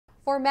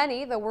For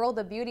many, the world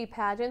of beauty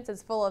pageants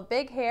is full of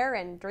big hair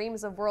and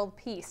dreams of world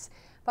peace.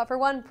 But for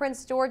one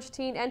Prince George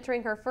teen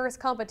entering her first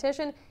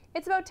competition,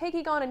 it's about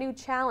taking on a new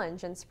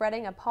challenge and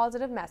spreading a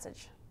positive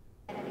message.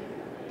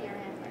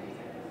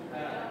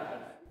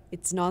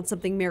 It's not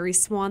something Mary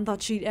Swan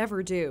thought she'd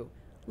ever do.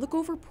 Look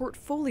over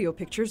portfolio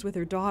pictures with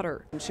her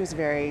daughter. She was a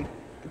very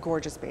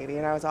gorgeous baby,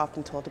 and I was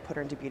often told to put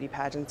her into beauty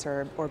pageants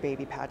or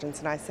baby pageants,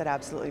 and I said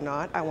absolutely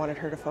not. I wanted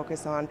her to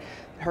focus on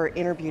her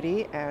inner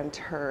beauty and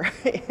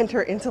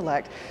her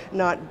intellect,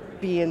 not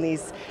be in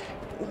these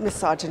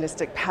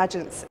misogynistic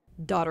pageants.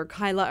 Daughter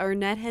Kyla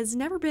Arnett has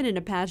never been in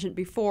a pageant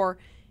before.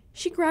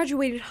 She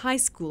graduated high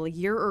school a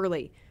year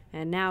early,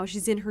 and now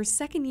she's in her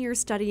second year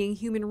studying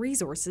human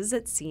resources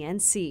at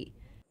CNC.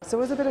 So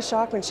it was a bit of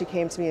shock when she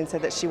came to me and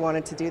said that she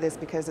wanted to do this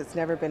because it's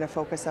never been a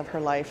focus of her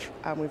life.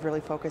 We've really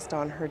focused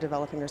on her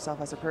developing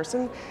herself as a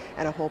person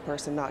and a whole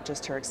person, not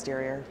just her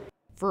exterior.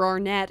 For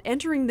Arnett,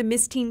 entering the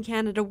Miss Teen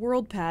Canada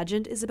World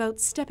Pageant is about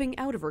stepping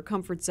out of her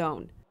comfort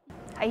zone.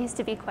 I used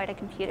to be quite a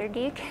computer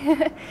geek,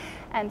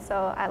 and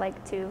so I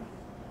like to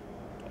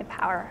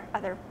empower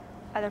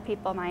other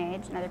people my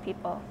age and other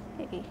people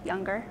maybe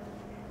younger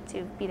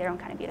to be their own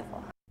kind of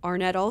beautiful.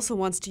 Arnett also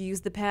wants to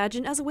use the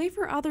pageant as a way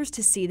for others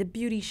to see the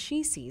beauty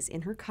she sees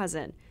in her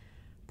cousin.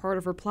 Part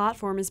of her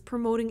platform is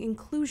promoting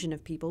inclusion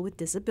of people with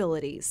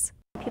disabilities.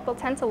 People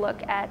tend to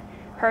look at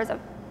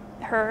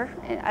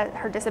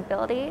her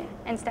disability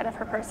instead of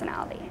her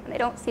personality. And they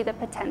don't see the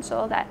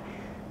potential that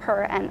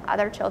her and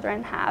other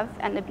children have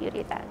and the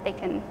beauty that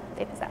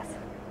they possess.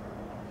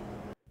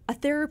 A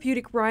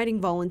therapeutic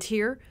riding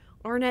volunteer,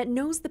 Arnett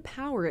knows the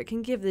power it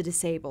can give the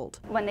disabled.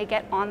 When they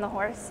get on the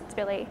horse, it's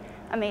really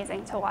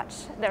amazing to watch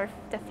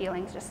the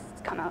feelings just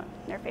come out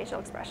in their facial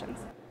expressions.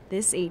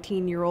 This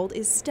 18-year-old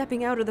is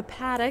stepping out of the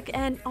paddock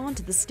and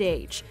onto the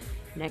stage.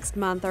 Next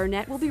month,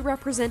 Arnett will be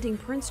representing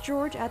Prince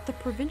George at the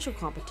provincial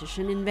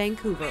competition in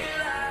Vancouver.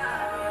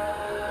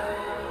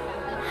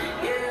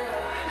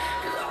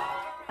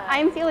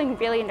 I'm feeling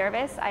really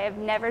nervous. I have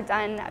never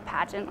done a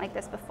pageant like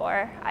this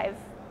before. I've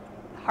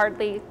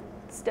hardly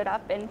stood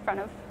up in front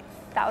of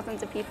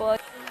thousands of people.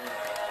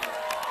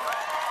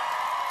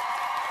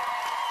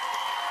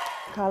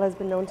 Kyla has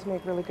been known to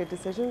make really good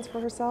decisions for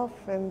herself,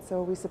 and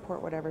so we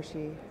support whatever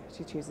she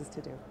chooses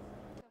to do.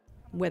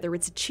 Whether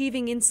it's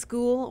achieving in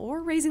school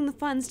or raising the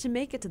funds to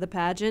make it to the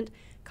pageant,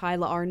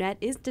 Kyla Arnett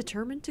is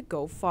determined to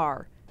go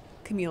far.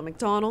 Camille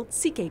McDonald,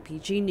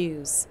 CKPG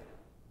News.